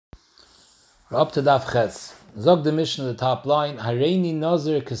We're up to Daf Ches. Zog the Mishnah, the top line, Hareini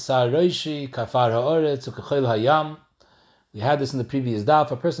Nazir Kesar Roishi Kafar Ha'oretz Ukechol Hayam. We had this in the previous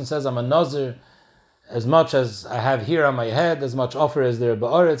Daf. A person says, I'm a Nazir, as much as I have here on my head, as much offer as there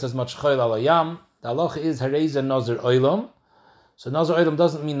Ba'oretz, as much Chol Al Hayam. The halacha is Hareiza Nazir Oilam. So Nazir Oilam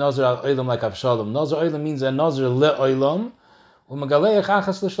doesn't mean Nazir Oilam like Avshalom. Nazir Oilam means a Nazir Le Oilam. Umagaleich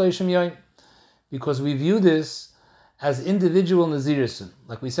Achas L'Shleishim Yoyim. Because we view this as individual Nazirisin.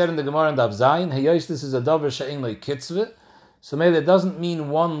 Like we said in the Gemara and Daf Zayin, Hayos, this is a Dover She'en Loi Kitzvah. So maybe that doesn't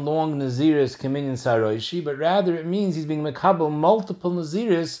mean one long Naziris Kaminyan Saroishi, but rather it means he's being Mekabel multiple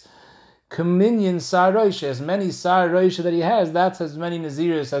Naziris Kaminyan Saroishi. As many Saroishi that he has, that's as many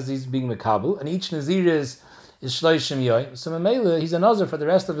Naziris as he's being Mekabel. And each Naziris is Shloishim Yoyim. So Mamela, he's a Nazir for the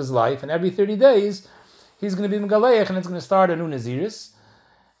rest of his life, and every 30 days, he's going to be Megaleich, and it's going to start a new Naziris.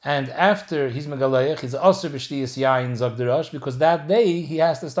 And after he's Megaleich, he's Asr B'Shtiyas Yain Zagdarash, because that day he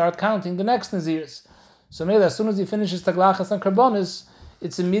has to start counting the next Naziris. So maybe as soon as he finishes Taglachas and Karbonis,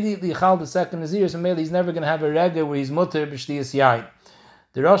 it's immediately Chal the second Naziris, and maybe he's never going to have a Rega where he's Mutter B'Shtiyas Yain.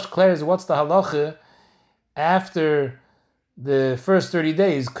 The Rosh declares, what's the halacha after the first 30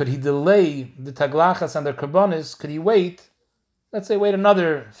 days? Could he delay the Taglachas and the Karbonis? Could he wait, let's say wait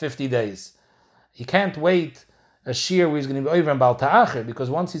another 50 days? He can't wait a shear where he's going to be over in Baal Ta'acher, because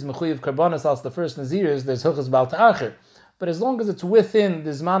once he's Mechuyev Karbonis, that's the first Naziris, there's Hilchas Baal Ta'acher. But as long as it's within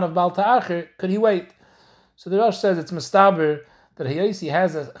the Zman of Baal Ta'acher, could he wait? So the Rosh says it's Mustaber that Hayosi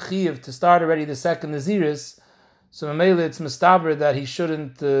has a Chiyev to start already the second Naziris, so Mamela it's Mustaber that he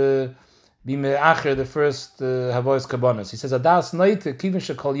shouldn't be Me'acher the first Havois Karbonis. He says, Adas Noite, Kivin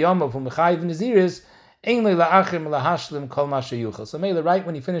Shekol Yomav, Hu Mechayiv Naziris, Ein Le La'acher Melahashlim Kol Masha Yuchel. So Mamela, right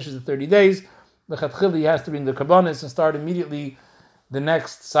when he finishes the 30 days, he has to bring the Karbonis and start immediately the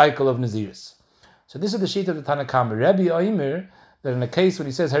next cycle of Naziris. So this is the sheet of the Tanakama. Rabbi Oimer, that in a case when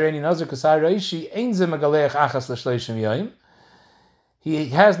he says Hareini Nazir Kasar Reishi, Ein Ze Megaleich Achas L'Shleishim Yoyim, he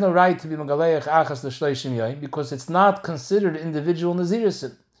has no right to be Megaleich Achas L'Shleishim Yoyim because it's not considered individual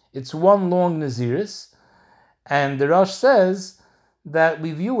Nazirisin. It's one long Naziris, and the Rosh says that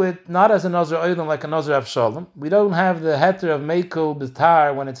we view it not as a Nazir Oilam like a Nazir Avshalom. We don't have the heter of Meikol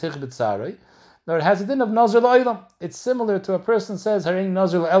B'tar when it's Hich B'tzaroi. No, it has a din of Nazir L'Olam. It's similar to a person says, Hareini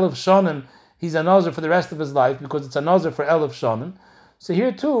Nazir L'Elef Shonim, he's a Nazir for the rest of his life because it's a Nazir for Elef Shonim. So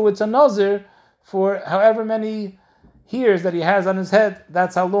here too, it's a Nazir for however many hairs that he has on his head.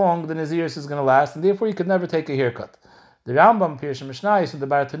 That's how long the Naziris is going to last, and therefore he could never take a haircut. The Rambam, Pirush Mishnayos, and the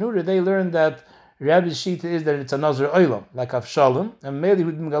Bar Tanura, they learned that Rabbi's Shita is that it's a Nazir Olam, like Avshalom, and Meli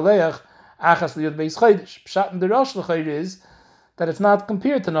Hud Megaleach, Achas L'Yod Beis Chodesh. Pshat in the Rosh L'Chayr is that it's not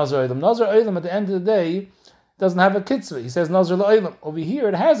compared to Nazir Olam. Nazir Olam at the end of the day doesn't have a kitzvah. He says Nazir L'Olam. Over here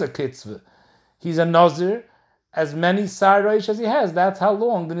it has a kitzvah. He's a Nazir as many Saroish as he has. That's how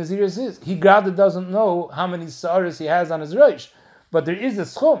long the Naziris is. He rather doesn't know how many Saros he has on his Rosh. But there is a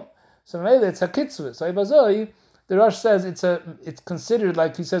schum. So maybe it's a kitzvah. So Ibazoi, the Rosh says it's considered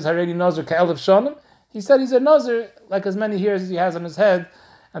like he says Hareini Nazir Ka'elef Shonim. He said he's a Nazir like as many hairs as he has on his head,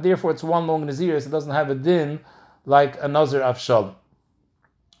 and therefore it's one long Naziris. It doesn't have a din like a Nazir Avshalom.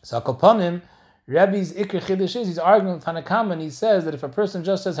 So upon him, Rabbi's Ikr Chiddush is, he's arguing with Tanakama, and he says that if a person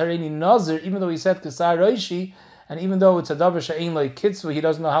just says Hareini Nazir, even though he said Kesar Roishi, and even though it's a Davar She'en Loi Kitzvah, he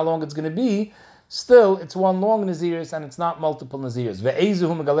doesn't know how long it's going to be, still it's one long Naziris and it's not multiple Naziris.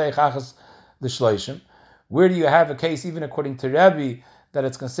 Ve'ezuhu Megaleich Achas L'Shloishim. Where do you have a case, even according to Rabbi, that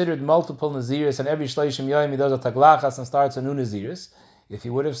it's considered multiple Naziris and every Shloishim Yoyim he does a Taglachas and starts a new Naziris? If he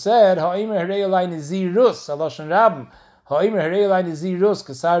would have said, Ha'omer Harei Olai Nazirus, Aloshan Rabbim, Ha'omer Harei Olai Nazirus,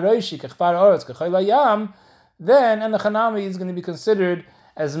 Kesar Roishi, Kechfar Oretz, Kechol Hayam, then and the Chanami is going to be considered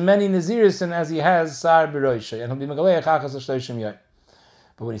as many Nazirisin as he has Sar B'Roishi, and he'll be Megaleich Achas L'Shleishim Yoyim.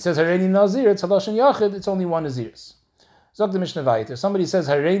 But when he says Hareini Nazir, it's Aloshan Yachid, it's only one Naziris. Zog the Mishnah Vayit. If somebody says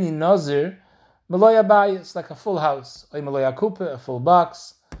Hareini Nazir, Meloya Bayis, like a full house, or Meloya Kupa, a full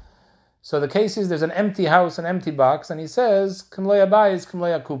box. So the case is there's an empty house, an empty box, and he says, Kimloya Bayis,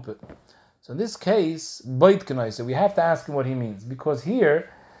 Kimloya Kupa. So in this case, Boit Kenoise, we have to ask him what he means. Because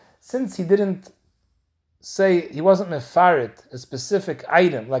here, since he didn't say, he wasn't mefarit, a specific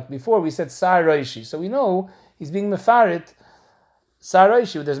item, like before we said Sar Roishi. So we know he's being mefarit Sar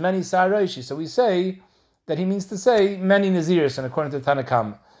Roishi, there's many Sar Roishi. So we say that he means to say many Naziris, and according to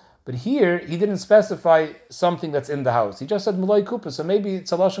Tanakam. But here, he didn't specify something that's in the house. He just said Meloi Kupa, so maybe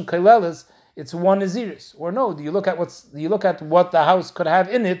it's a Lashon Kailelis, it's one Naziris. Or no, do you look at what the house could have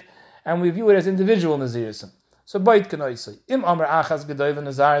in it, and we view it as individual Naziris. So Bait Kenoisei. Im Amar Achas Gedoyle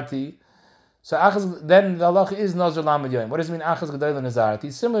Nazarati. So Achas, then the halacha is Nazir Lamed Yoyim. What does it mean Achas Gedoyle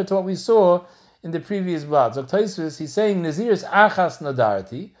Nazarati? Similar to what we saw in the previous blad. So Tosfos, he's saying Nazir's Achas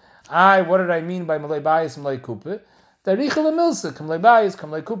Nadarati. What did I mean by malay bayis and malay kupa? Darichel emilsa, kam malay bayis, kam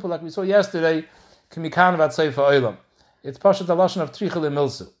malay kupa, like we saw yesterday, kam mikan vat seifa oilam. It's pashat the lashon of trichel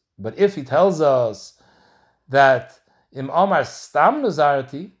emilsa. But if he tells us that im Omar stam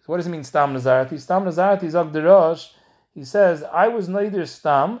nazarati, what does it mean stam nazarati? Stam nazarati is of the Rosh. He says, I was neither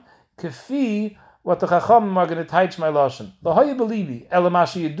stam, kefi, what the chacham are going to teach my lashon. L'hoye belibi,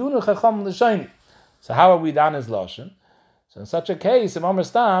 elamashi yedunu chacham l'shayni. So how are we done his lashon? So in such a case, im Omar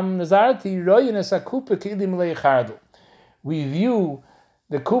stam nazarati royin es akupa keili malei chardel. We view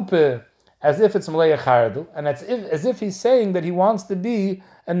the kupa as if it's malei chardel, and as if he's saying that he wants to be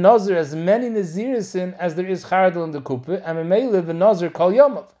a nazir as many nazirisin as there is chardel in the kupa, and memele the nazir kol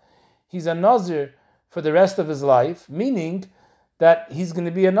yomav. He's a nazir for the rest of his life, meaning that he's going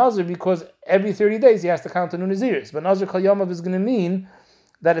to be a nazir because every 30 days he has to count a new naziris. But nazir kol yomav is going to mean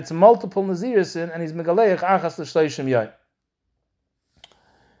that it's multiple nazirisin, and he's megaleich achas l'shleishim yoyim.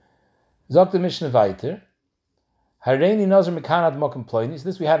 Zok the Mishnah weiter. Hareini nazir mikan ad mokum ploini. So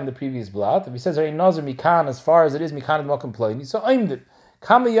this we had in the previous blot. If he says hareini nazir mikan as far as it is mikan ad mokum ploini, so oimdid.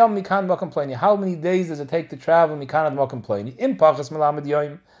 Kama yom mikan mokum ploini. How many days does it take to travel mikan ad mokum ploini? Im pachas melamed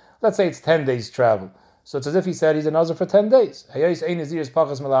yoyim. Let's say it's 10 days travel. So it's as if he said he's a nazir for 10 days. Hayos ein nazir is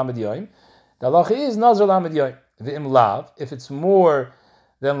pachas melamed yoyim. The halacha is nazir lamed yoyim. V'im lav, if it's more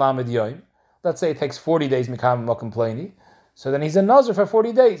than lamed yoyim, let's say it takes 40 days mikan mokum ploini. So then he's a nazir for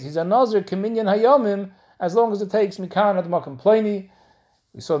 40 days. He's a nazir keminyan hayomim as long as it takes mikan ad mokum ploini.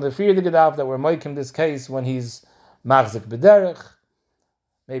 We saw in the fear of the Gedaf that we're making this case when he's machzik b'derech.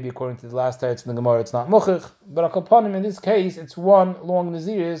 Maybe according to the last teretz in the Gemara, it's not muchach. But akoponim in this case, it's one long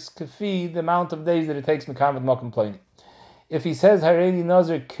naziris kafi the amount of days that it takes mikan ad mokum ploini. If he says hareini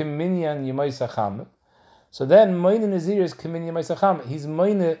nazir keminyan yemaisacham, so then moine naziris keminyan yemaisacham. He's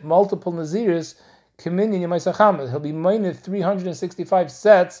moine multiple naziris. He'll be minus 365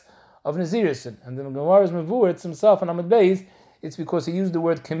 sets of Nazirisin. And the Gemara's Mavur, it's himself on Amud Beis, it's because he used the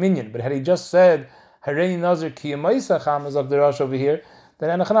word Keminyan. But had he just said, Hareini Nazir Kiyamaisacham as of the Rosh over here,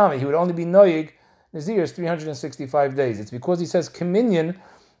 then Anachanami, he would only be Noyig Naziris 365 days. It's because he says Keminyan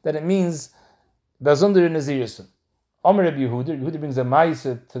that it means Bazundar Nazirisin. Omer Reb Yehuda brings a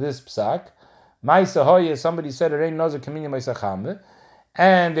Maisa to this psak. Maisa Hoya, somebody said Hareini Nazir Keminyan Maisacham.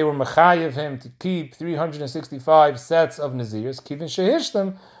 And they were mechayev him to keep 365 sets of naziris. Kivin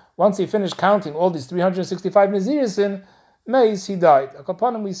shehishtem, once he finished counting all these 365 naziris in Meis, he died.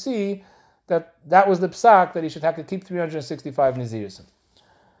 Upon him we see that was the psak that he should have to keep 365 naziris.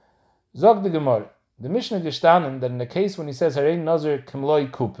 Zog the Gemara. The Mishnah gestanen that in the case when he says harein nazir kimloi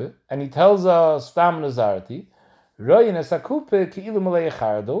kupe, and he tells us stam nazarati, royin es kupe ki'ilu malei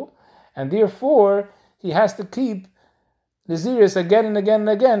chardel, and therefore he has to keep Naziris again and again and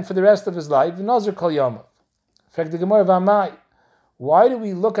again for the rest of his life. Nazir kol yomav. Frag the Gemara v'amai. Why do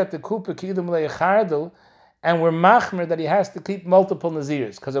we look at the kupa ki'ilu malei chardel and we're machmer that he has to keep multiple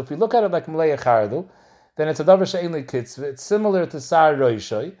naziris? Because if we look at it like malei chardel, then it's a davar she'ein lekitzvah. It's similar to sar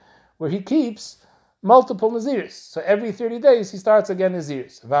roishoy, where he keeps multiple naziris. So every 30 days he starts again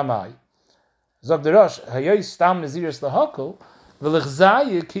naziris. V'amai. Zog the Rosh hayoy stam naziris lahakol. Let's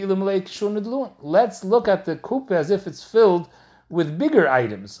look at the kupa as if it's filled with bigger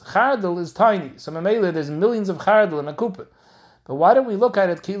items. Chardel is tiny. So memele, there's millions of chardel in a kupa. But why don't we look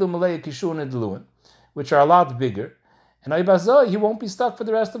at it kilu malei kishun edluin, which are a lot bigger? And oibazoi, he won't be stuck for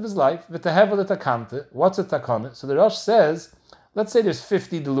the rest of his life. V'tehevel etakante. What's a takane? So the Rosh says, let's say there's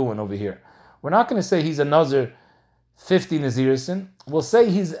 50 deluin over here. We're not going to say he's a nazir 50 nazirisin. We'll say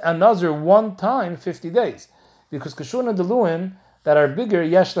he's a nazir one time 50 days. Because kishun deluin that are bigger,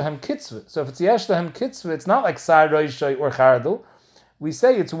 yesh lahem kitzvah. So if it's yesh lahem kitzvah, it's not like sar roishay or chardel. We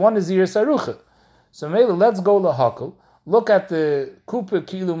say it's one nazir sarucha. So maybe let's go lahakol. Look at the kupa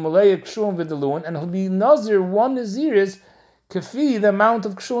kilu malei kshun v'deluin, and he'll be nazir one naziris kafi the amount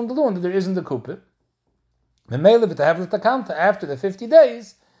of kshun deluin that there is in the kupa. Memele v'tehav l'takanta. After the 50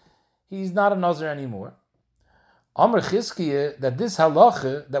 days, he's not a nazir anymore. Amr Chizkiya, that this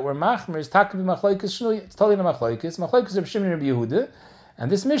halacha that we're machmer is takebi machlokes shnui. It's totally a machlokes. Machlokes Reb Shimon and Reb Yehuda, and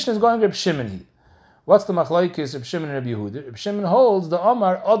this Mishnah is going Reb Shimon here. What's the machlokes Reb Shimon and Reb Yehuda? Reb Shimon holds the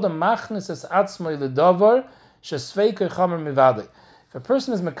Amar Adam machnes es atzmoi ledavar shesveiker chamer mivadai. If a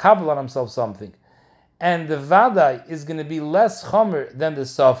person is mekabel on himself something, and the vadai is going to be less chamer than the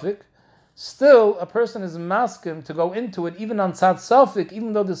safek, still a person is maskim to go into it even on tzad safek,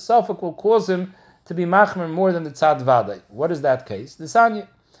 even though the safek will cause him to be machmer more than the tzad vadai. What is that case? The Sanya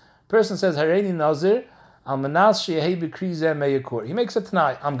person says hareini nazir al manas sheyehei b'kri zeh meyakur. He makes a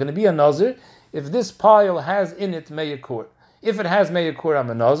t'nai. I'm going to be a nazir if this pile has in it meyakur. If it has meyakur, I'm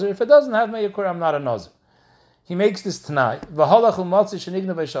a nazir. If it doesn't have meyakur, I'm not a nazir. he makes this Tanai.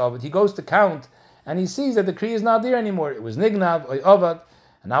 He goes to count, and he sees that the Kri is not there anymore. It was Nignav, or Ovad,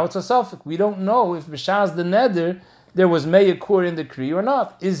 and now it's a Safek. We don't know if B'Shaz the Neder, there was Meyakur in the Kri or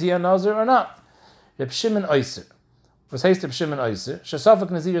not. Is he a Nazir or not? Reb Shimon Oyser. Was heißt Reb Shimon Oyser? Shesafek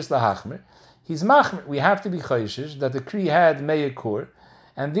Naziris lahachmer. He's machmer. We have to be chayshish that the Kri had Meyakur,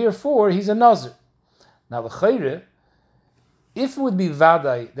 and therefore he's a Nazir. Now, l'chayre, if it would be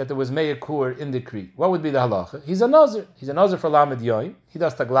Vadai that there was Meyakur in the Kri, what would be the halacha? He's a Nazir. He's a Nazir for Lamed Yoim. He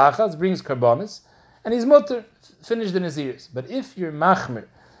does taglachas, brings karbonis, and he's mutter, finish the Naziris. But if you're machmer,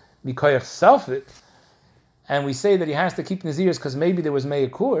 mikoyach Safek, and we say that he has to keep Naziris because maybe there was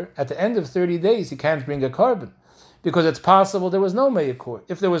Meyakur, at the end of 30 days he can't bring a carbon, because it's possible there was no Meyakur.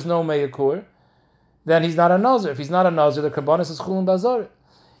 If there was no Meyakur, then he's not a Nazir. If he's not a Nazir, the karbonis is chulun bazar.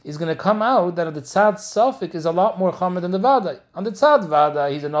 It's going to come out that the tzad Safek is a lot more chamer than the Vadai. On the tzad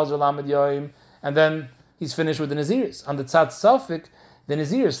Vadai, he's a Nazir Lamed Yoim, and then he's finished with the Naziris. On the tzad Safek, the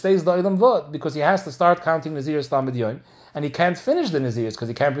Nazir stays La'ilam Vod, because he has to start counting Naziris Lamed Yoim, and he can't finish the Naziris, because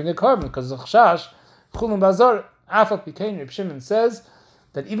he can't bring a carbon, because of Chashash, chulun bazar. Afak Pikein, Reb Shimon says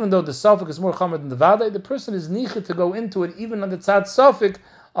that even though the Safek is more chamer than the Vadai, the person is niche to go into it even on the tzad Safek,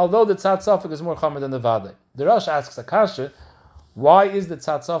 although the tzad Safek is more chamer than the Vadai. The Rosh asks Akasha, why is the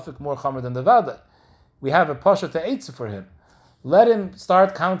tzad Safek more chamer than the Vadai? We have a pasha to eitz for him. Let him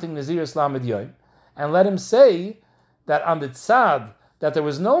start counting Naziris Lamed Yoim, and let him say that on the tzad that there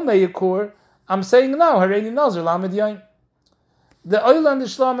was no Meyakur, I'm saying now, Hareini Nazir Lamed Yoim. The oil and the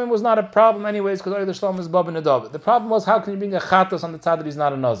shlamim was not a problem anyways, because oil and shlamim is bab and adav. The problem was, how can you bring a chatos on the tzad that he's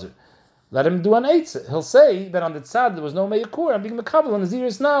not a Nazir? Let him do an eitzah. He'll say that on the tzad there was no meyakur, I'm being mekabel on the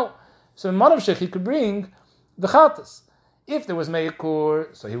Naziris now. So in Manavshech he could bring the chatos. If there was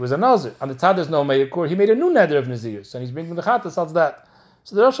meyakur, so he was a Nazir. On the tzad there's no meyakur, he made a new neder of Naziris, so he's bringing the chatos, that's that.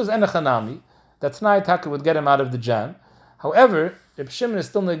 So the Rosh is enechanami, that Tanai Taka would get him out of the jam. However, Reb Shimon is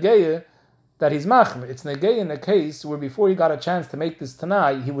still negeya that he's machmer. It's negay in a case where before he got a chance to make this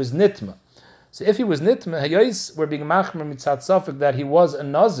Tanai, he was nitma. So if he was nitma, hayos were being machmer mitzat Safek that he was a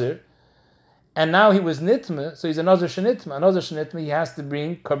Nazir, and now he was nitma, so he's a Nazir shenitma. A Nazir shenitma, he has to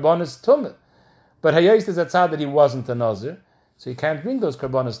bring karbonis tumah. But hayos is a tzad that he wasn't a Nazir, so he can't bring those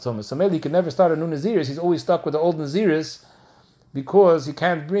karbonis tumah. So maybe he can never start a new Naziris. He's always stuck with the old Naziris because he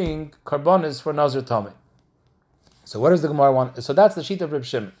can't bring karbonis for Nazir tumah. So what does the Gemara want? So that's the sheet of Reb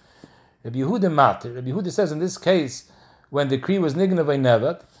Shimon. Rabbi Yehuda Matir. Rabbi Yehuda says in this case, when the Kri was Nignav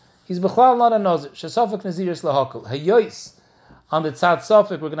Nevat, he's B'chlal not a Nazir. Shesafek Naziris lahakol. Hayois, on the tzad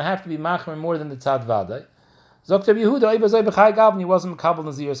Safek, we're going to have to be machmer more than the tzad Vadai. Zokt Rabbi Yehuda, Oibazoi B'chai Gavni, he wasn't Mekabel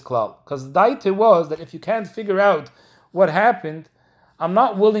Naziris klal. Because the daita was that if you can't figure out what happened, I'm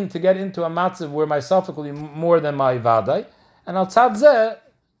not willing to get into a matzav where my Safek will be more than my Vadai. And al tzad zeh,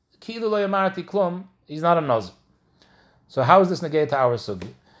 Kilu lo yamarti klum, he's not a Nazir. So how is this negay to our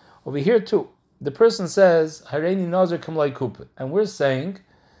sugi? Over here too, the person says, Hareini Nazir Kamlai Kupa. And we're saying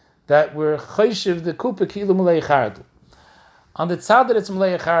that we're chayshiv the Kupa Kilu Mulei Chardl. On the tzad that it's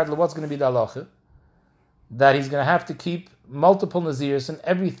Mulei Chardl, what's going to be the halacha? That he's going to have to keep multiple Naziris, and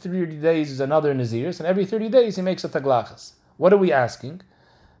every 30 days is another Naziris, and every 30 days he makes a taglachas. What are we asking?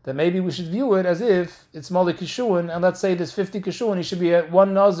 That maybe we should view it as if it's Malik Kishuan, and let's say there's 50 Kishuan, he should be at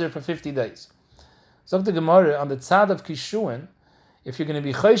one Nazir for 50 days. So the Gemara, on the tzad of Kishuan, if you're going to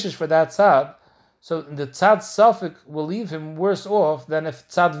be chayshish for that tzad, so the tzad Safek will leave him worse off than if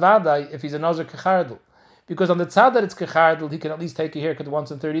tzad Vadai, if he's a Nazir kechardel. Because on the tzad that it's kechardel, he can at least take a haircut once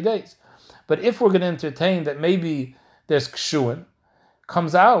in 30 days. But if we're going to entertain that maybe there's kshuan,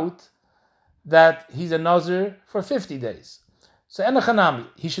 comes out that he's a Nazir for 50 days. So enechanami,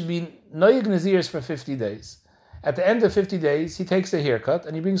 he should be noyig Nazirs for 50 days. At the end of 50 days, he takes a haircut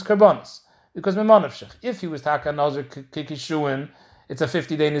and he brings karbonis. Because memanavshech, if he was taka Nazir kikishuan, it's a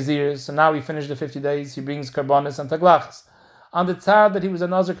 50-day Nazir, so now he finished the 50 days, he brings karbonis and taglachas. On the tzad that he was a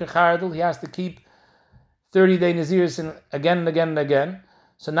Nazir kechardel, he has to keep 30-day Nazirs again and again and again.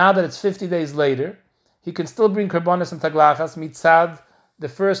 So now that it's 50 days later, he can still bring karbonis and taglachas mitzad the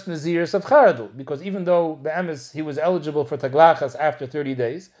first Nazirs of chardel, because even though be'emes he was eligible for taglachas after 30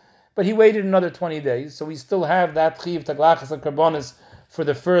 days, but he waited another 20 days, so we still have that chiv taglachas and karbonis for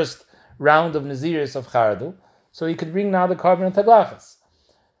the first round of Naziris of chardel. So he could bring now the carbon and taglachas.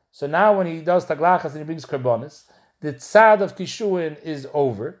 So now when he does taglachas and he brings karbonis, the tzad of kishuin is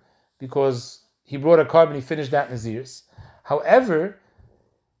over because he brought a carbon, he finished that Naziris. However,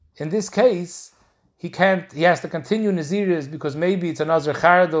 in this case, he has to continue Naziris because maybe it's a Nazir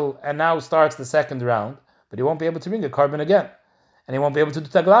chardel and now starts the second round, but he won't be able to bring a carbon again. And he won't be able to do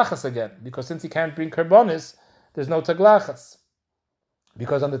taglachas again because since he can't bring karbonis, there's no taglachas.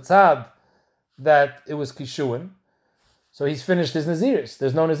 Because on the tzad that it was Kishuin, so he's finished his Naziris.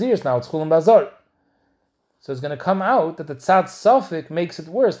 There's no Naziris now, it's Chulin Bazar. So it's going to come out that the Tzad Sofik makes it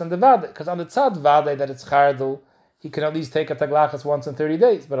worse than the Vade. Because on the Tzad Vade that it's Chardel, he can at least take a Taglachas once in 30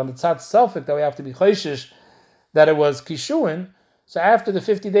 days. But on the Tzad Sofik that we have to be Choishish that it was Kishuin, so after the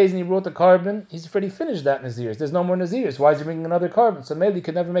 50 days and he brought the carbon, he's already finished that Naziris. There's no more Naziris. Why is he bringing another carbon? So maybe he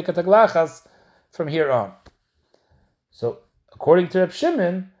could never make a Taglachas from here on. So according to Reb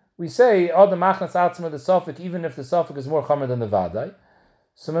Shimon, we say, oh, the Machnas Atzma, the Sofik, even if the Sofik is more Chomer than the Vadai.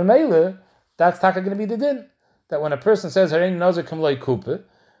 So Memele, that's taka going to be the din. That when a person says, Harein Nazir Kamloi Kupe,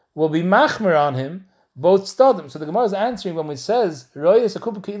 will be Machmer on him, both stadim. So the Gemara is answering when it says, Royes a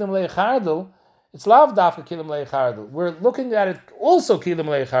Kupe Kilim Leichardel, it's Lav Dafka Kilim Leichardel. We're looking at it also Kilim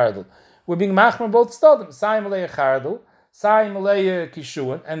Leichardel. We're being Machmer both stadim. Saim Leichardel, Saim Leich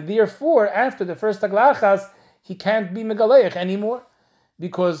Kishuan, and therefore, after the first Taglachas, he can't be Megaleich anymore,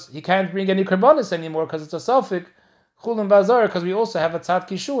 because he can't bring any Karbonis anymore, because it's a Sofik, Chulin Bazar, because we also have a Tzad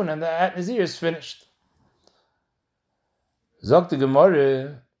Kishuan, and the Nazir is finished. Zog the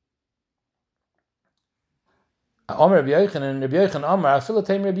Gemara, Omer Rabbi Yochanan, Omer,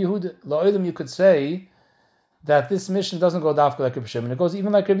 Afilatem Rabbi Yehuda. La'olam, you could say that this mission doesn't go dafka like Rabbi Shimon, it goes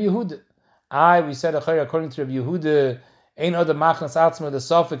even like Rabbi Yehuda. We said according to Rabbi Yehuda, Ein Oda Machnas Atzma the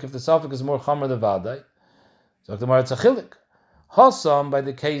Sofik, if the Sofik is more Chomer the Vadai. Zog the Gemara, it's a chilik. Hossam, by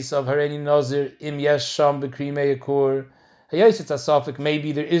the case of Hareini Nazir, Im Yesh Sham B'Kri Meyakur, Hayos it's a Sofik,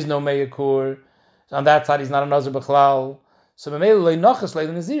 maybe there is no Meyakur. On that side, he's not a Nazir B'chlal. So Mamela loy nachas loy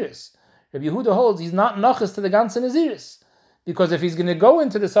Naziris. Rabbi Yehuda holds he's not nachas to the ganze Naziris, because if he's going to go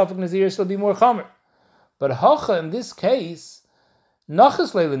into the Sofik Naziris, it'll be more chamer. But Hacha in this case,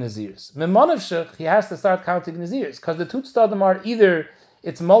 nachas loy Naziris. Memonavshach, he has to start counting Naziris, because the two stadim are either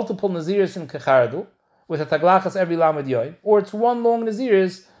it's multiple Naziris in Kechardu with a taglachas every lamed yoyim, or it's one long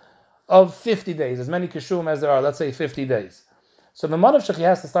Naziris of 50 days, as many kishum as there are. Let's say 50 days. So Memonavshach, he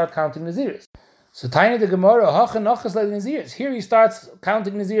has to start counting Naziris. So Taina the Gemara, Hacha Nachas le Naziris. Here he starts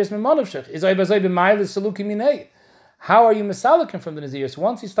counting Naziris Memonavshach. Is Oibazoi b'maylis saluki minei. How are you misalakim from the Naziris?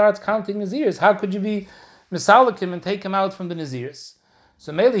 Once he starts counting Naziris, how could you be misalakim and take him out from the Naziris?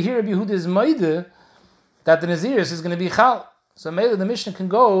 So Mele here Rabbi Yehuda is Maide that the Naziris is going to be Chal. So Mele the Mishnah can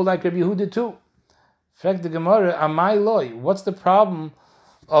go like Rabbi Yehuda too. Frek the Gemara, Amai loy. What's the problem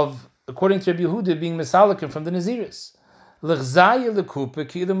of, according to Rabbi Yehuda, being misalakim from the Naziris? L'chzaya l'kupe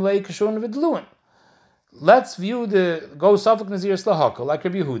ki'idem lei kishon v'dluin. Let's view the go Sofik Naziris lahakal like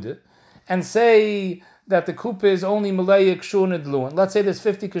Rabbi Yehuda, and say that the kupa is only malay kishun edluin. Let's say there's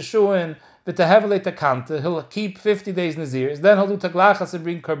 50 kishun, but to have takanta, he'll keep 50 days Naziris. Then he'll do taglachas and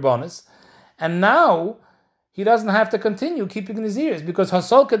bring karbonis, and now he doesn't have to continue keeping Naziris because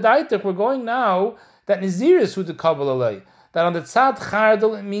hasol kedaitek. We're going now that Naziris who the kabel alay. That on the tzad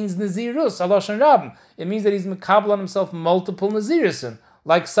chardel it means Nazirus aloshan rabim. It means that he's mekabel on himself multiple Nazirisin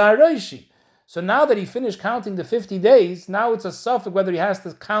like Saroishi. So now that he finished counting the 50 days, now it's a suffix whether he has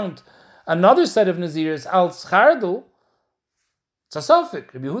to count another set of Naziris al Chardel. It's a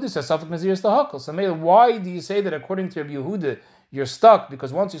suffix. Rabbi Yehuda says suffix Naziris lahakal. So why do you say that according to Rabbi Yehuda you're stuck?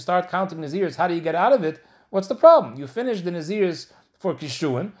 Because once you start counting Naziris, how do you get out of it? What's the problem? You finish the Naziris for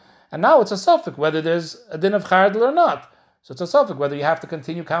Kishuin, and now it's a suffix whether there's a din of Chardel or not. So it's a suffix whether you have to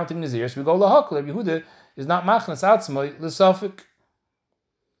continue counting Naziris. We go lahakal. Rabbi Yehuda is not machnas atzmai l'suffix.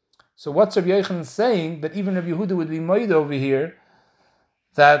 So what's Rabbi Yochanan saying that even Rabbi Yehuda would be made over here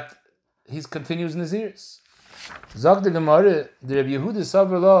that he continues Naziris? Zog the Gemara, the Rabbi Yehuda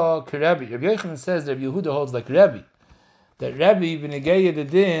Savrla Kerabi. Rabbi Yochanan says that Rabbi Yehuda holds like Rabbi. That Rabbi v'negeya the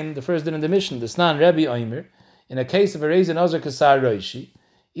din, the first din in the mission, the Snan Rabbi Omer, in a case of a reizin Nazir Kasar Roishi,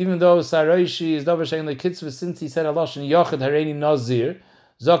 even though Saroishi is davar shein lekitzvah, since he said Allah shen Yochid Hareini Nazir,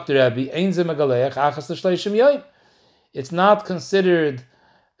 Zog the Rabbi, ein ze megaleach achas l'shleishim yoyim. It's not considered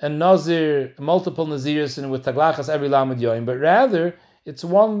a Nazir, multiple Naziris and with taglachas every lamed yoyim, but rather it's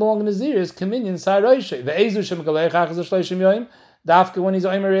one long Naziris communion Saroishi. Ve'ezu shem megaleach achas l'shleishim yoyim, dafka when he's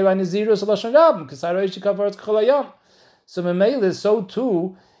oimer elai Nazirus Allah shen rabim, because Saroishi kafaretz k'chol hayam. So Memele, so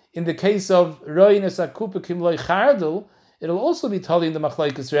too, in the case of Roinis Akupa Kimloi Chardel, it'll also be tali in the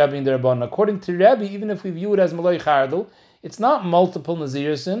Machlaikas Rabbi and the Rabban. According to Rabbi, even if we view it as Maloi Chardel, it's not multiple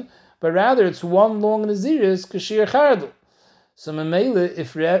Nazirisin, but rather it's one long Naziris, Kashir Chardel. So Memele,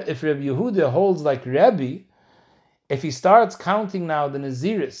 if Rabbi Yehuda holds like Rabbi, if he starts counting now the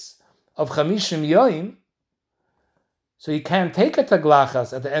Naziris of Chamishim Yoim, so he can't take a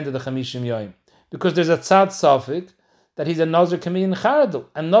Taglachas at the end of the Chamishim Yoim, because there's a Tzad Safik, that he's a Nazir Kamin Chardel.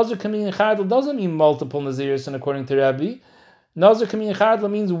 And Nazir Kamin Chardel doesn't mean multiple Naziris, and according to Rabbi, Nazir Kamin Chardel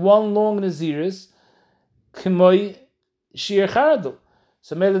means one long Naziris, K'moi Shir Chardel.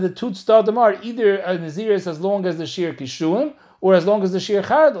 So maybe the two stadim are either a Naziris as long as the Shir Kishuim, or as long as the Shir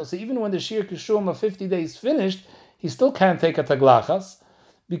Chardal. So even when the Shir Kishuim of 50 days finished, he still can't take a Taglachas,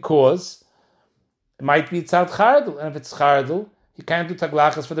 because it might be Tzad Chardal, and if it's Chardal, he can't do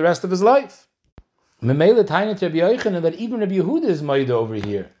Taglachas for the rest of his life. Memele Tainat Rabbi Yochanan, that even Rabbi Yehuda is Maida over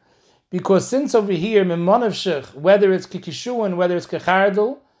here. Because since over here, Memonavshich, whether it's Kikishuan, whether it's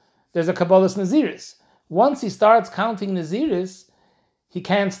Kechardal, there's a Kabbalah's Naziris. Once he starts counting Naziris, he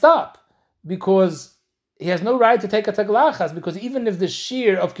can't stop, because he has no right to take a Taglachas, because even if the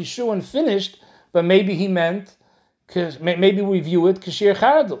Shir of Kishuan finished, but maybe he meant, maybe we view it Kishir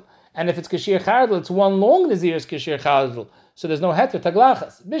Chardal. And if it's Kishir Chardal, it's one long Naziris Kishir Chardal. So there's no heter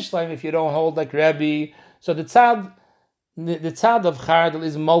Taglachas. Bishleim, if you don't hold like Rebbe, so the tzad of Chardal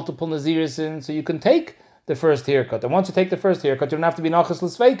is multiple Naziris, so you can take the first haircut. And once you take the first haircut, you don't have to be Nachas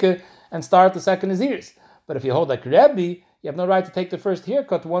L'Sveike and start the second Naziris. But if you hold like Rebbe, you have no right to take the first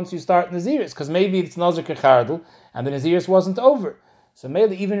haircut once you start Naziris, because maybe it's Nazir Kechardal and the Naziris wasn't over. So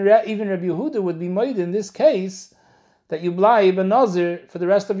maybe even Rabbi Yehuda would be made in this case that you blibe a Nazir for the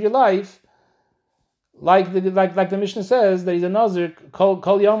rest of your life, like the Mishnah says that he's a Nazir kol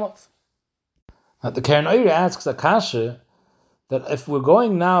yomov. Now the Keren Oire asks Akasha that if we're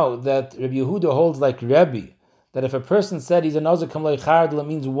going now that Rabbi Yehuda holds like Rebbe, that if a person said he's a Nazir kim loy chardal, it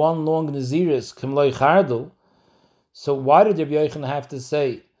means one long Naziris kim loy chardal. So why did Rabbi Yochanan have to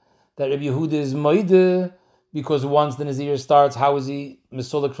say that Rabbi Yehuda is moide, because once the Nazir starts, how is he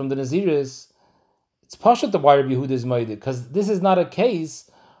mesulik from the Naziris? It's pashat why Rabbi Yehuda is moide, because this is not a case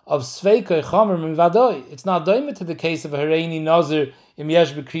of sveika chamer min vadoi. It's not doimet to the case of a hareini Nazir im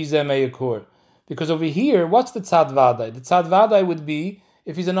yesh bekrize meyakor. Because over here, what's the tzad vadai? The tzad vadai would be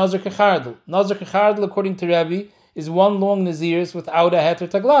if he's a Nazir kechardal. Nazir kechardal, according to Rebbe, is one long Naziris without a heter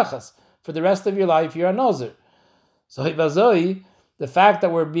taglachas. For the rest of your life, you're a Nazir. So the fact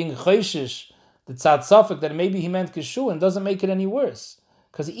that we're being choishish, the tzad safek, that maybe he meant kishuan, doesn't make it any worse.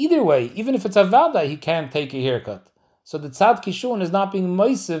 Because either way, even if it's a vada, he can't take a haircut. So the tzad kishuan is not being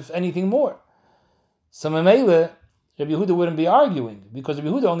moisif anything more. So Mamele, Rabbi Yehuda wouldn't be arguing, because Rabbi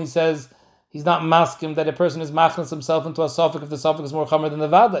Yehuda only says he's not maskim that a person is machnas himself into a safek if the safek is more chamer than the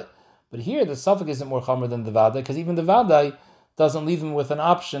vada. But here the safek isn't more chamer than the vada, because even the vada doesn't leave him with an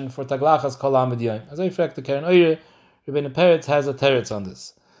option for taglachas kol amid yom. As I reflect the Keren Oire, Rebbeinu Peretz has a teretz on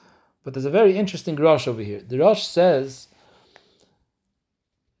this. But there's a very interesting Rosh over here. The Rosh says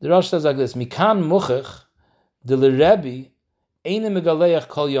like this, Mikan muchach de l'Rebbe eine megaleach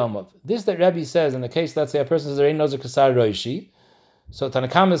kol yomov. This that Rebbe says, in the case, let's say a person says, there ain't Nazir Kasar Roishi, so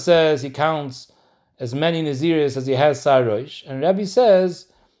Tanakama says he counts as many Naziris as he has Sar Roish, and Rebbe says,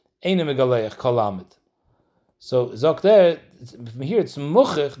 eine megaleach kol amid. So Zok there, from here it's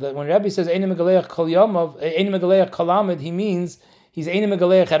muchach, that when Rabbi says Eine Megaleach Kol Yomov, Eine Megaleach Kol Amid, he means he's Eine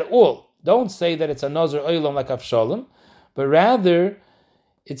Megaleach at all. Don't say that it's a Nazir Olam like Avshalom, but rather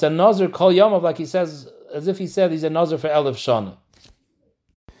it's a Nazir Kol Yomov, like he says, as if he said he's a Nazir for Elef Shana.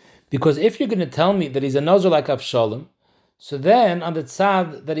 Because if you're going to tell me that he's a Nazir like Avshalom, so then on the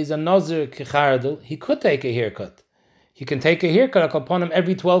tzad that he's a Nazir Kechardal, he could take a haircut. He can take a haircut upon him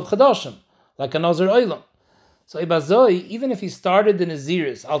every 12 Chadashim, like a Nazir Olam. So Ibazoi, even if he started the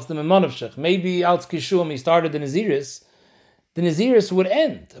Naziris, als the Memonavshech, maybe als Kishum he started the Naziris would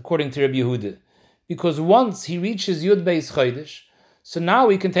end, according to Rabbi Yehuda. Because once he reaches Yud Beis Chodesh, so now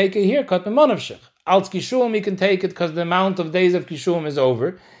he can take a haircut Memonavshech. Als Kishum he can take it because the amount of days of Kishum is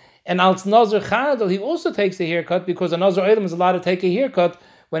over. And als Nazir Chardal he also takes a haircut because a Nazir Olam is allowed to take a haircut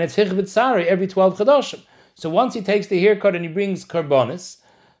when it's Hichbet Sari every 12 Chadashim. So once he takes the haircut and he brings Karbonis,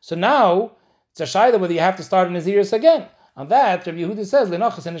 so now it's a shayla whether you have to start a Naziris again. On that, Rabbi Yehuda says,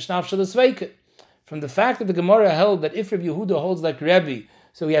 Lenachas and Shnaf Shalasveike. From the fact that the Gemara held that if Rabbi Yehuda holds like Rebbe,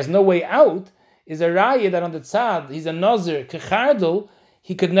 so he has no way out, is a raya that on the tzad, he's a Nazir, Kechardal,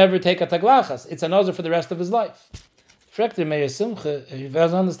 he could never take a taglachas. It's a Nazir for the rest of his life. Frekter Meir Simcha, he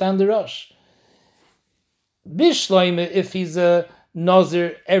doesn't understand the Rosh. Bishleim, if he's a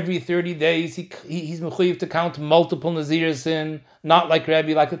Nazir every 30 days, he's mechuyev to count multiple Naziris in, not like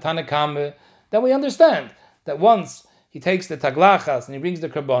Rebbe, like the Tanakame. Then we understand that once he takes the taglachas and he brings the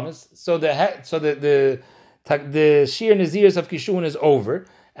karbonis, so the sheer naziris of kishun is over,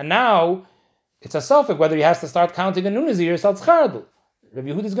 and now it's a safek whether he has to start counting a new naziris al tzchardel. Rabbi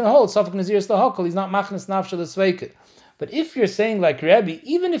Yehuda is going to hold safek naziris lahakol. He's not machnes nafshe l'sveike. But if you're saying like Rebbe,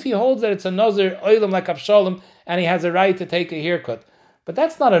 even if he holds that it's a nazir oilam like Avshalom and he has a right to take a haircut, but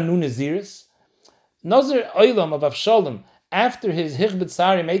that's not a new naziris. Nazir oilam of Avshalom, after his Hichbet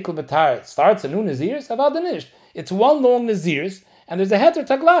Sari Meikel Betar starts a new Naziris, Avadanisht. It's one long Naziris, and there's a heter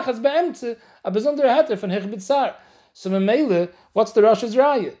taglachas be'emtze, a besonder heter from Hichbet Sar. So Memele, what's the Rosh's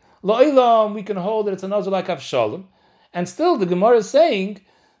Raya? Lo'ilam, we can hold that it's a Nazir like Avshalom. And still the Gemara is saying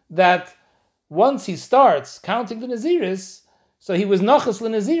that once he starts counting the Naziris, so he was Nachas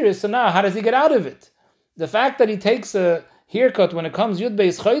l'Naziris, so now how does he get out of it? The fact that he takes a haircut when it comes Yud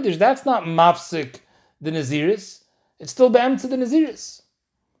Beis Chodesh, that's not mafsik the Naziris. It's still be'em to the Naziris.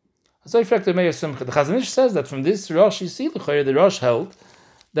 So the Chazon Ish says that from this Rosh, you see, the Rosh held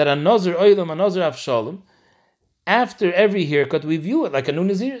that a Nazir Oilam, a Nazir Avshalom, after every haircut, we view it like a new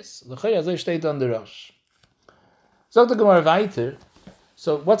Naziris. As steht on the Rosh. So the Gemara weiter.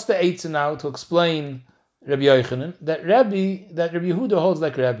 So what's the eitzah now to explain Rabbi Yochanan? That Rabbi Yehuda holds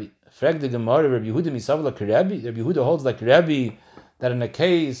like Rabbi. Frag the Gemara, Rabbi Yehuda misav like Rabbi. Rabbi Yehuda holds like Rabbi that in a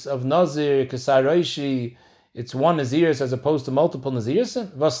case of Nazir, Kesar Roishi, it's one Naziris as opposed to multiple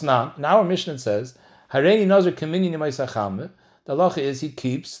Naziris. Vasnan. Now our Mishnah says, Hareini Nazir Kaminyan Yemaisachame. The halacha is he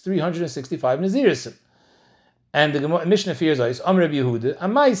keeps 365 Naziris. And the Mishnah fears us, Rabbi Yehuda, a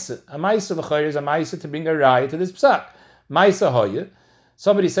Maisa l'chayr is a Maisa to bring a raya to this psak. Maisa hoya.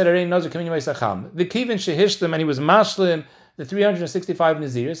 Somebody said, Arein Nazir Kamin Yemaisa Cham. V'kivin shehishlim, and he was mashlim, the 365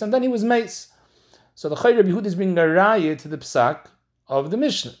 Naziris, and then he was mace. So the Chayr Rabbi Yehuda is bringing a raya to the psak of the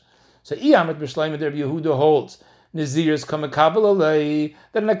Mishnah. So Iyamet B'Shleim Rabbi Yehuda holds, Naziris come mekabel alei,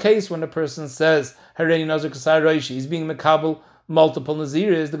 that in a case when a person says, Harein Nazir Kasar Roishi, he's being mekabel multiple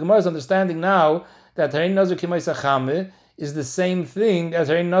Naziris, the Gemara is understanding now that Harein Nazir Kimaisa Chame is the same thing as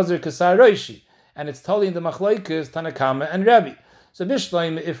Harein Nazir Kasar Roishi, and it's totally in the Machlokes Tanakama and Rabbi. So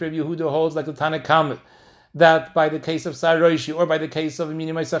Bishleim, if Rabbi Yehuda holds like the Tanakama, that by the case of Sar Roishi or by the case of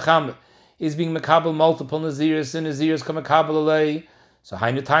Mini Maisa Chame is being Makabel multiple Naziris and Naziris come Makabel Alei. So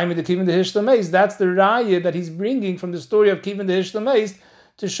Hainu Taimi the Kivin the Hishlameis, that's the raya that he's bringing from the story of Kivin the Hishlameis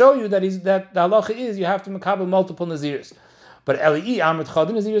to show you that that the halacha is you have to Makabel multiple Naziris. But Eli Amrit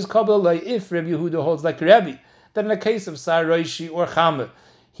Chadin Naziris Kabel Alei, if Rabbi Yehuda holds like Rabbi, that in the case of Sar Roishi or Chame,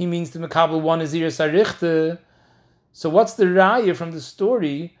 he means to Makabel one Naziris Arichte. So what's the raya from the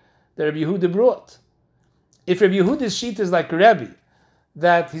story that Rabbi Yehuda brought? If Rabbi Yehuda's sheet is like Rabbi,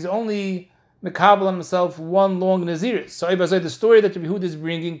 that he's only mekabel on himself one long Naziris. So the story that Rabbi Yehuda is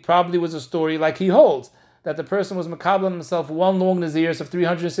bringing probably was a story like he holds, that the person was mekabel on himself one long Naziris of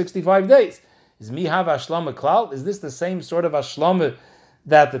 365 days. Is mihav ashlama klal? Is this the same sort of ashlama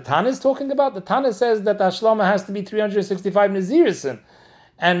that the Tana is talking about? The Tana says that the ashlama has to be 365 Naziris,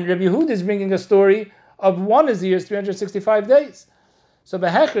 and Rabbi Yehuda is bringing a story of one Nazir's 365 days. So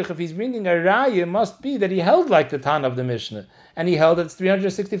Behechrich, if he's bringing a raya, must be that he held like the Tana of the Mishnah, and he held that it's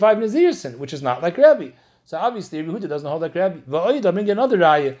 365 Nazirsin, which is not like Rabbi. So obviously Rabbi Yehuda doesn't hold like Rabbi. Va'oid, I'll bring you another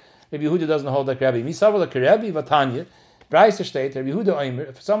raya. Rabbi Yehuda doesn't hold like Rabbi. Misav like Rabbi, Vatanya, Brayser state, Rabbi Yehuda Oimer,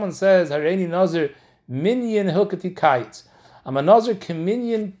 if someone says, Hareini Nazir minyan hilkati kites, I'm a Nazir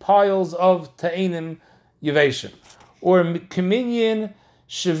kaminyan piles of ta'enim yeveshim, or kaminyan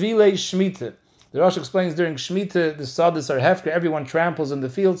shavile shmita. The Rosh explains during Shemitah, the Sadis are hefker, everyone tramples in the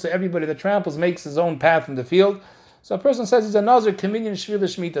field, so everybody that tramples makes his own path in the field. So a person says he's a Nazir, Kaminyan Shvila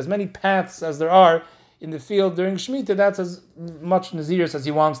Shemitah, as many paths as there are in the field during Shemitah, that's as much Naziris as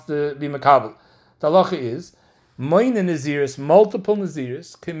he wants to be Makabel. The halacha is, Moine Naziris, multiple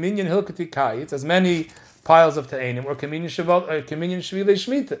Naziris, Kaminyan Hilkati Kai, it's as many piles of Ta'anim, or Kaminyan Shvila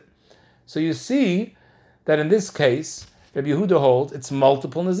Shemitah. So you see that in this case, Rabbi Yehuda holds it's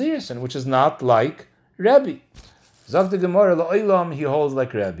multiple Naziris, which is not like Rabbi. Zog the Gemara, La'olam, he holds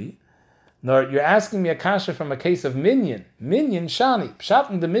like Rabbi. Nor you're asking me a kasha from a case of minyan. Minyan shani. Pshat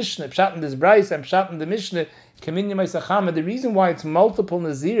in the Mishnah, pshat in this Brais, and pshat in the Mishnah, Kaminyan Maisachama. The reason why it's multiple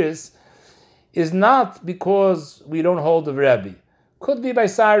Naziris is not because we don't hold of Rabbi. Could be by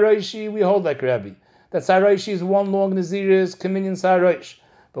Saroishi, we hold like Rabbi. That Saroishi is one long Naziris, Kaminyan Saroish.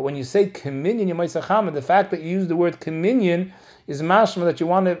 But when you say Kaminyan Yemaisachama, the fact that you use the word Kaminyan is mashma that you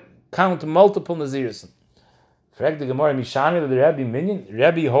want to count multiple Naziris. Frag the Gemara, Mishani the Rabbi Minyan.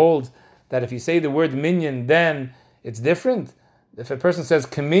 Rabbi holds that if you say the word Minyan, then it's different. If a person says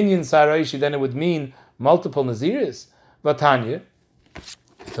Kaminyan Saraishi, then it would mean multiple Naziris. Vatanya,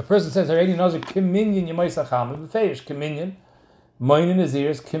 if a person says Hareini Nazir Kaminyan Yemaisachama, B'feish Kaminyan, Moinin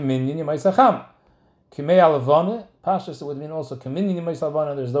Naziris Kaminyan Yemaisachama. Kimei Alavana, Pashas, it would mean also Kaminyan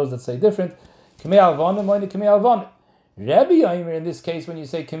Yemaisachama. There's those that say different. Kimei Alavana, Moinin Kimei Alavana. Rabbi Yomer, in this case, when you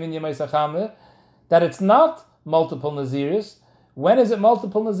say Kaminyan Yemaisachama, that it's not multiple Naziris. When is it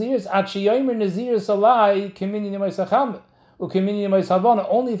multiple Naziris? Achiyomer Naziris alai Kaminyan Yemaisachama. Ukaminyan Yemaisachama.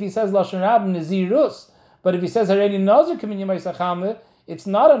 Only if he says Lashon Rab Nazirus. But if he says Hareini Nazir Kaminyan Yemaisachama, it's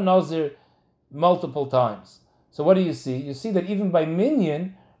not a Nazir multiple times. So what do you see? You see that even by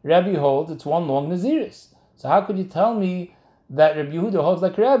Minyan, Rabbi holds it's one long Naziris. So how could you tell me that Rabbi Yehuda holds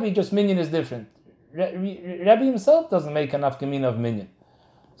like Rabbi, just Minyan is different? Rebbe himself doesn't make an afkamina of minyan.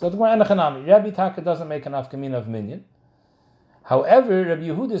 So the Gemara enachanami. Rebbe Taka doesn't make an afkamina of minyan. However, Rabbi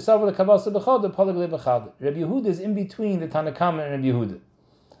Yehuda is savar lekavasa b'chada, palag leb'chada. Rabbi Yehuda is in between the Tanakama and Rabbi Yehuda.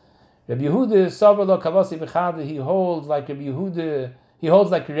 Rabbi Yehuda is savar lekavasa b'chada. He holds like Rabbi Yehuda. He holds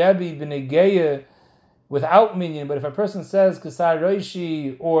like Rabbi b'negeya without minyan. But if a person says kesar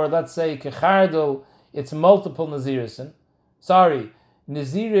roishi or let's say kechardel, it's multiple nazirisin. Sorry,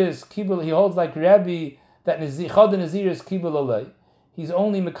 naziris kibul. He holds like Rabbi that chada naziris kibul alei. He's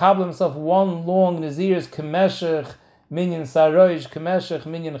only mekabel himself one long naziris kemeshech. Minyan saroish kemeshech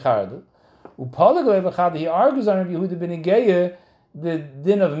minyan chardel. Upalag lebechad. He argues on Rabbi Yehuda ben Igeya the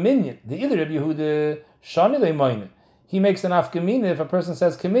din of minyan. The either Rabbi Yehuda shani leimoine. He makes an afkamina if a person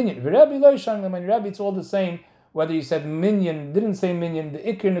says keminyan. Rabbi lo shani leimoine. Rabbi, it's all the same whether you said minyan, didn't say minyan. The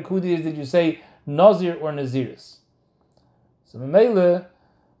ikir nekudi is did you say nazir or naziris. So memele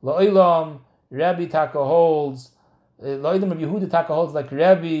laolam Rabbi Taka holds laolam Rabbi Yehuda Taka holds like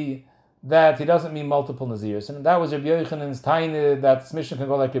Rabbi, that he doesn't mean multiple nazirs, and that was Rabbi Yochanan's taina that this mission can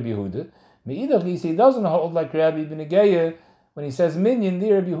go like Rabbi Yehuda. Me'idach he doesn't hold like Rabbi ben Igeya when he says minyan.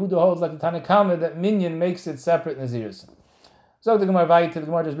 The Rabbi Yehuda holds like the Tanakama that minyan makes it separate nazirs. So the Gemara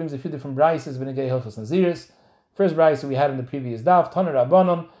just brings a few different brises ben Igeya hilchos nazirs. First brise we had in the previous daf, Taner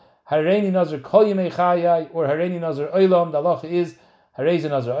Rabbanon, Hareini Nazir Kol Yemei Chayai or Hareini Nazir Olam. The halacha is Hareini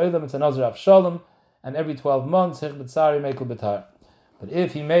Nazir Olam. It's a Nazir of Shalom, and every 12 months Hich B'tzari Mekel B'tar. But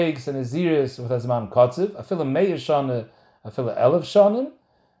if he makes an Naziris with a Zman Kotziv, a fila Meir Shana, a fila Elef Shanim,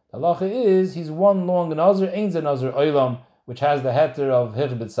 the halacha is he's one long Nazir, Ein Ze Nazir Olam, which has the heter of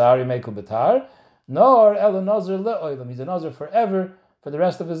Hich B'tzari Mekel B'tar, nor Ela Nazir Le Olam. He's a Nazir forever, for the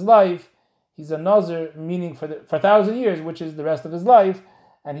rest of his life. He's a Nazir, meaning for 1,000 years, which is the rest of his life,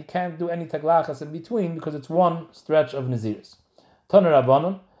 and he can't do any taglachas in between because it's one stretch of Naziris. Taner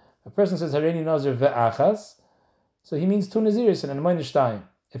Rabbanon, a person says Hareini Nazir Ve'achas, so he means two naziris and meine shtayim.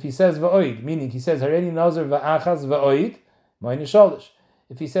 If he says va'oid, meaning he says hareini nazir va'achas va'oid, meine shalish.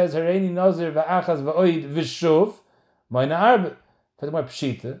 If he says hareini nazir va'achas va'oid v'shuv, meine arbe. For the more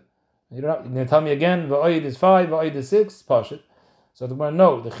pshita, you're going to tell me again, va'oid is 5, va'oid is 6, pashit. So the more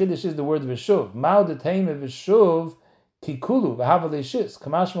no, the chiddush is the word v'shuv. Ma'od etayme v'shuv kikulu v'havalei shis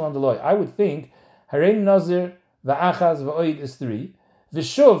kamashma on the loy. I would think hareini nazir va'achas va'oid is 3,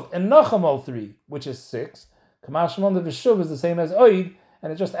 v'shuv and nachamol 3, which is 6. Kamashmon the Vishuv is the same as Oid,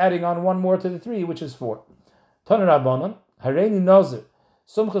 and it's just adding on one more to the 3, which is 4. Taner Rabbanon, Hareini Nazir.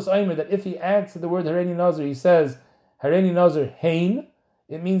 Sumchus Aimer, that if he adds to the word Hareini Nazir, he says Hareini Nazir Hein,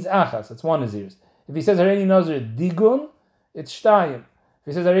 it means Achas, it's one Nazirs. If he says Hareini Nazir Digun, it's Shtayim. If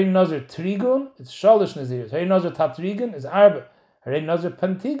he says Hareini Nazir Trigun, it's Shalish Nazirs. Hareini Nazir Tatrigun is Arba. Hareini Nazir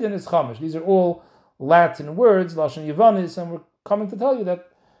Pantigun is Chamish. These are all Latin words, Lashon Yavanis, and we're coming to tell you that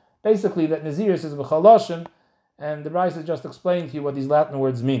basically that Naziris is B'chal Lashon. And the Bryce is just explaining to you what these Latin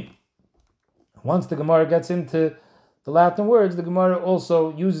words mean. Once the Gemara gets into the Latin words, the Gemara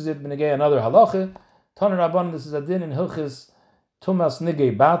also uses it b'negei another halacha. Taner Rabbanon, this is a din in Hilchis Tumas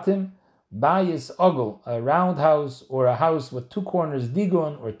Nigei Batim, Bayis Ogel, a round house or a house with 2 corners,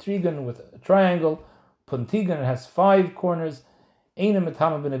 Digon or Trigon with a triangle, Puntigon, it has 5 corners, Eina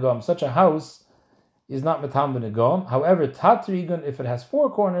Metama B'negom. Such a house is not Metama B'negom. However, Tatrigon, if it has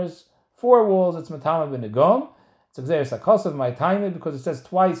 4 corners, 4 walls, it's Metama B'negom. It's a cost of my time because it says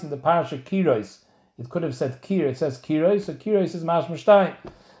twice in the parasha Kirois. It could have said Kir, it says Kirois, so Kirois is Mash Mushtayim.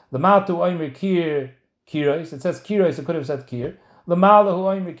 Lamatu Oimer Kir Kirois, it says Kirois, it could have said Kir.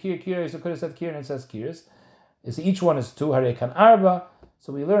 Lamalahu Oimer Kir Kirois, it could have said Kir, and it says Kiris. Each one is 2, Harekan Arba.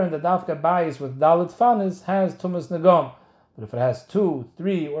 So we learn that Dafka Bayis with Dalit Fanis has Tumas Nagom. But if it has 2,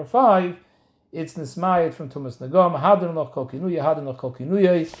 3, or 5, it's Nismayit from Tumas Nagom. Hadron Loch Kol Kinuya, Hadron Loch Kol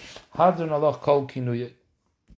Kinuya, Hadron Loch Kol Kinuya.